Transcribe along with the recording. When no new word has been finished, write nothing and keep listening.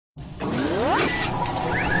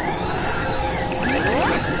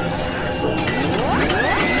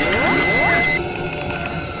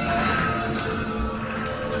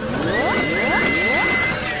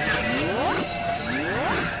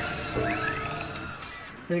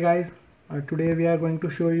Hey guys, today we are going to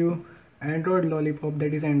show you Android Lollipop,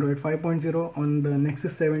 that is Android 5.0 on the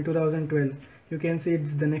Nexus 7 2012. You can see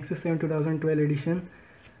it's the Nexus 7 2012 edition,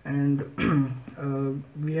 and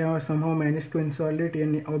we have somehow managed to install it,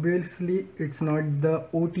 and obviously it's not the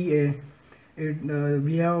OTA.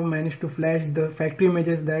 We have managed to flash the factory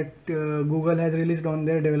images that Google has released on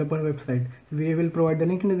their developer website. We will provide the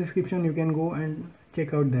link in the description. You can go and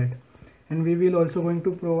check out that. And we will also going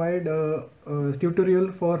to provide a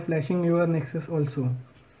tutorial for flashing your Nexus also.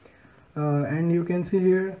 And you can see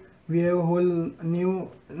here we have a whole new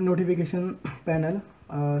notification panel.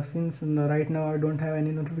 Since right now I don't have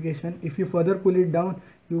any notification, if you further pull it down,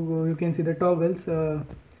 you can see the toggles,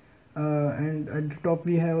 and at the top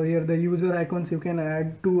we have here the user icons. You can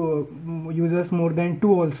add two users, more than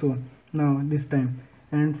two also now this time.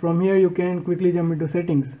 And from here you can quickly jump into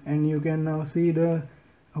settings, and you can now see the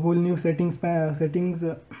whole new settings.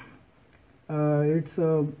 It's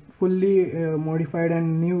fully modified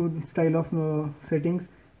and new style of settings.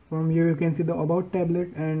 From here you can see the about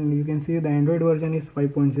tablet, and you can see the Android version is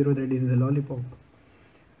 5.0, that is the Lollipop.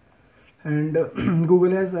 And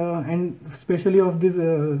Google has and especially of this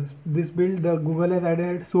build, the Google has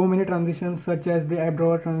added so many transitions, such as the app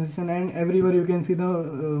drawer transition, and everywhere you can see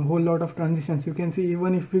the whole lot of transitions. You can see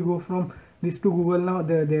even if we go from this to Google now,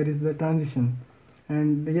 there is the transition.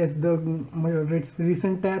 And yes, the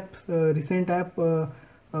recent app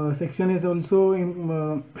section is also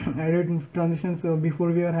added in transitions. Before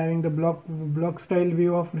we are having the block style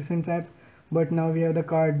view of recent apps, but now we have the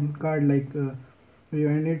card like view,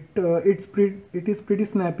 and it is pretty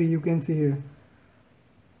snappy. You can see here,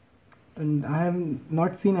 and I have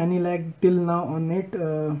not seen any lag till now on it.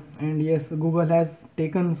 And yes, Google has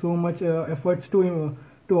taken so much efforts to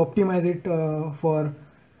optimize it for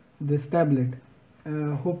this tablet.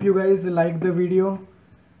 Hope you guys like the video,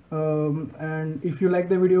 and if you like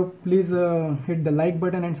the video, please hit the like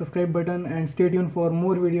button and subscribe button, and stay tuned for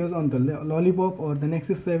more videos on the Lollipop or the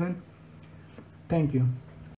Nexus 7. Thank you.